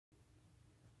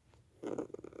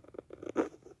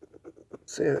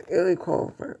So early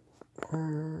qualifier.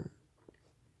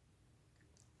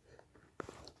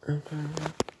 Okay.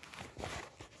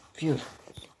 Phew.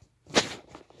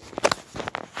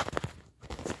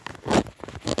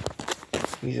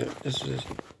 This is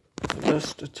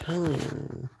just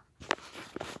Italian.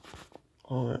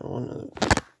 Oh, I want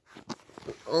to.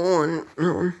 Oh,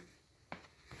 no.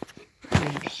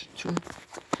 Two.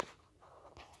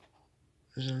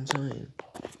 Is it Italian?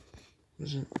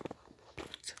 Is it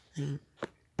Italian?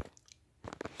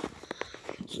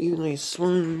 Even though he's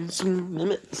swung some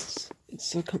limits, it's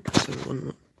still compensated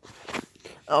 1-1.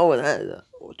 Oh, that is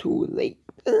too late.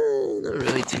 Not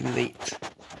really too late.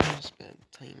 Just bad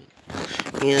timing.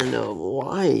 And a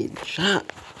wide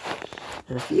shot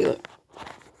for Felix.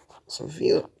 So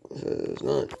Felix is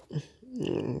not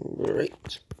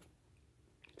great.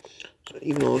 So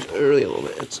even though it's early a little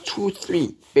bit, it's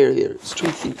 2-3. Barely there. It's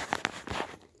 2-3.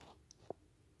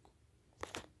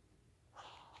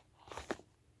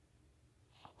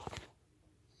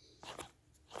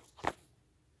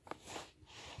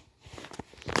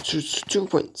 It's 2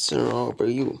 points in a row for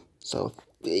you. So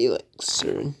Felix,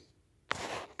 sir.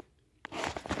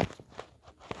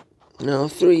 Now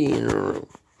 3 in a row.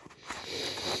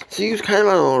 So you're kind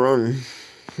of on a run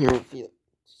here with Felix.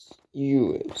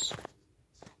 You is.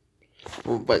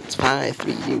 Well, but it's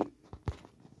 5-3 you.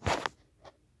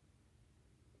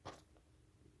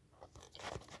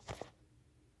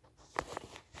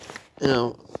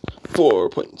 Now 4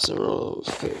 points in a row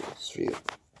for Felix.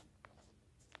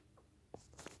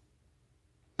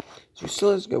 So he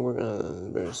still has to go work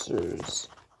on Berserkers.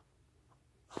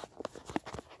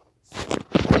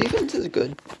 Defense is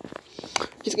good.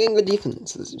 He's getting good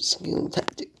defense. Skill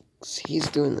tactics. He's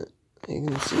doing it. You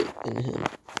can see it in him.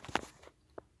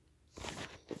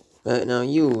 But now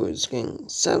you is getting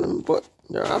 7 points.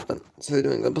 They're offense. So they're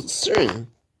doing good. But String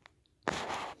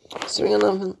on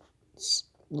offense.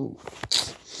 Ooh.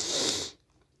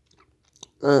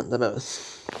 Not the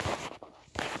best.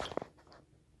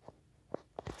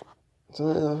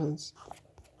 So that offense.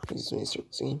 He's when he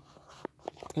starts the game.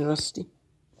 Kind of rusty.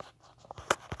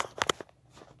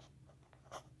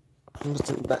 Put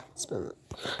some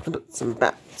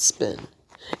bat spin.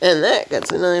 And that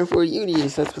gets a 9 for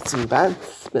UD. So let's put some bat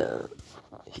spin.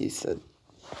 He said.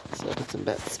 So I put some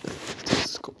bat spin.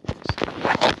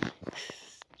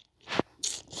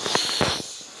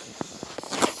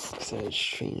 So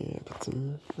trainer. I put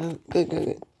some.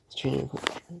 Good. Trainer.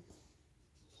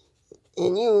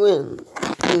 And you win.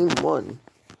 Team 1.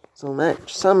 So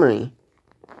match summary.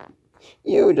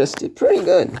 You just did pretty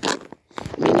good. I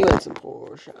mean, you had some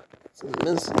poor shots and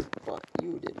misses, but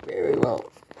you did very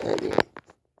well at the end.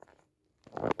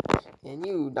 And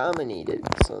you dominated,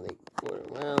 so they go to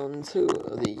round 2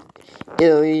 of the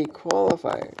Italy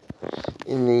qualifier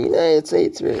in the United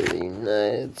States, really, the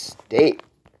United States.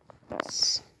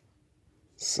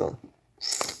 So,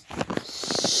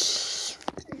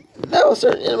 that will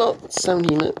start in about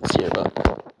 17 minutes here,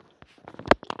 but,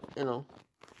 you know,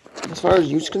 as far as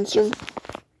you's concerned,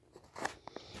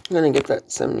 I'm gonna get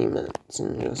that 70 minutes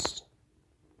and just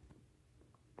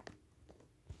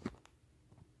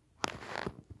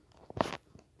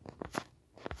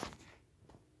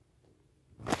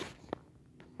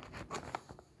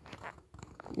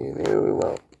do very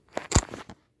well.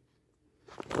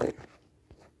 Later.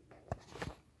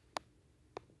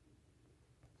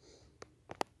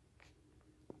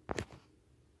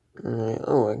 Alright,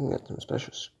 oh, I can get some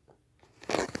specials.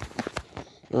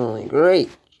 Only great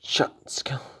shots.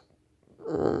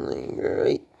 Only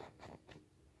great.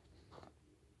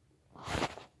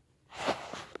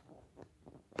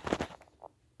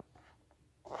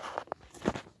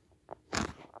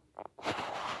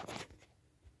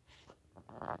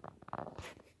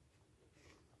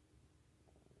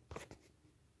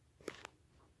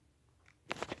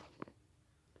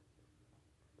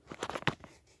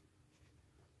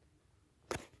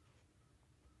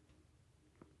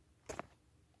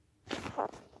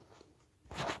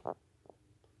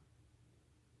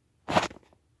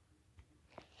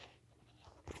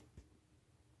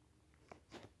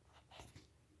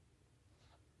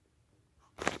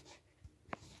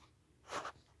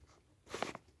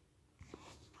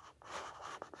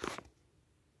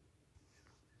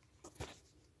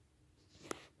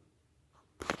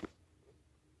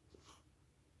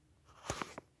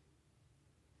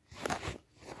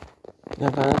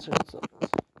 Have I answered something?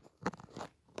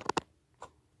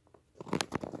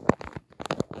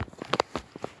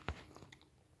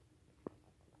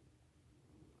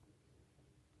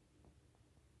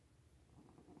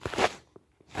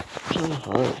 Kind of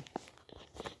hard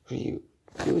for you.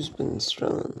 Who's been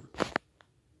strong?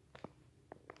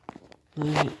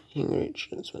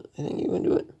 Richards, but I think you can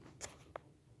do it.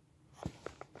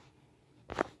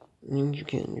 I think you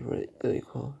can. You're right. Really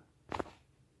cool.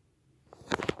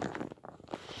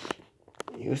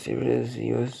 USA versus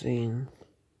USA.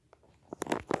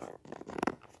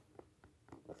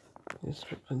 Let's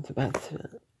put the bat to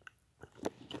that.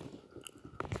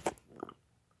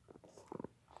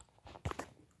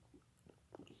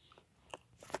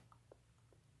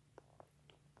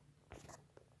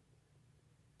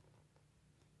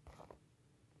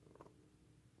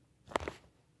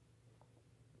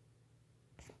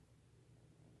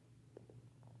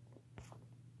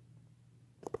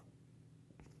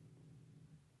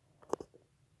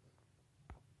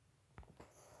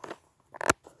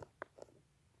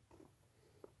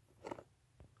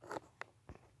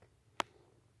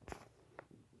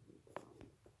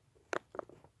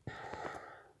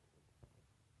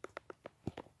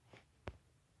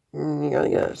 You gotta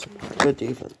get some good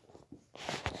defense.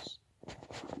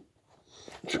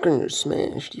 You're gonna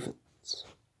smash defense.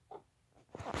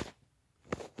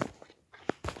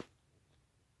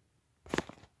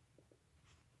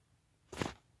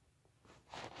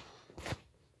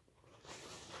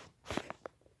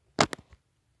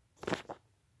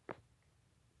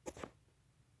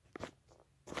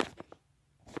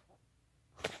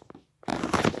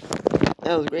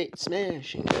 That was great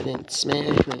smashing. I didn't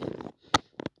smash my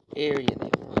area they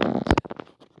want.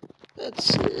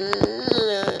 That's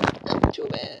not too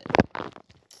bad.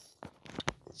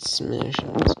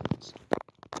 Smashing.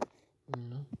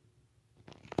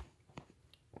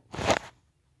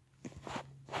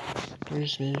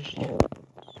 Where's smashing?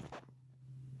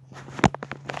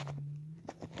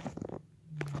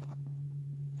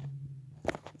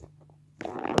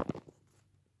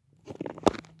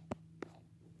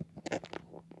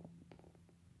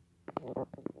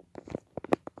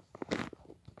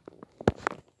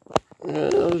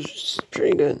 That was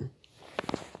pretty good.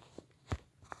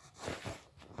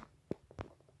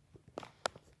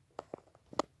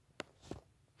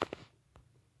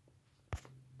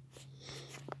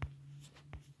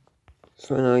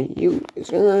 So now you is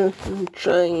gonna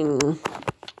try and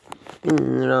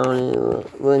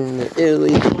win the Italy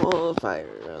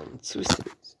qualifier round 2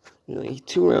 series. Really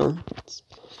 2 rounds.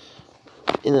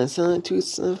 In the two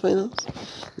semifinals,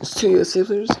 there's 2 USA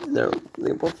players.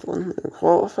 They both won the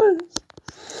qualifiers.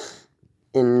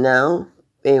 And now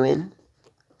they win.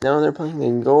 Now they're playing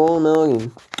the gold medal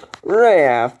game right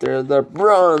after the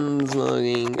bronze medal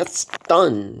game gets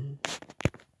done.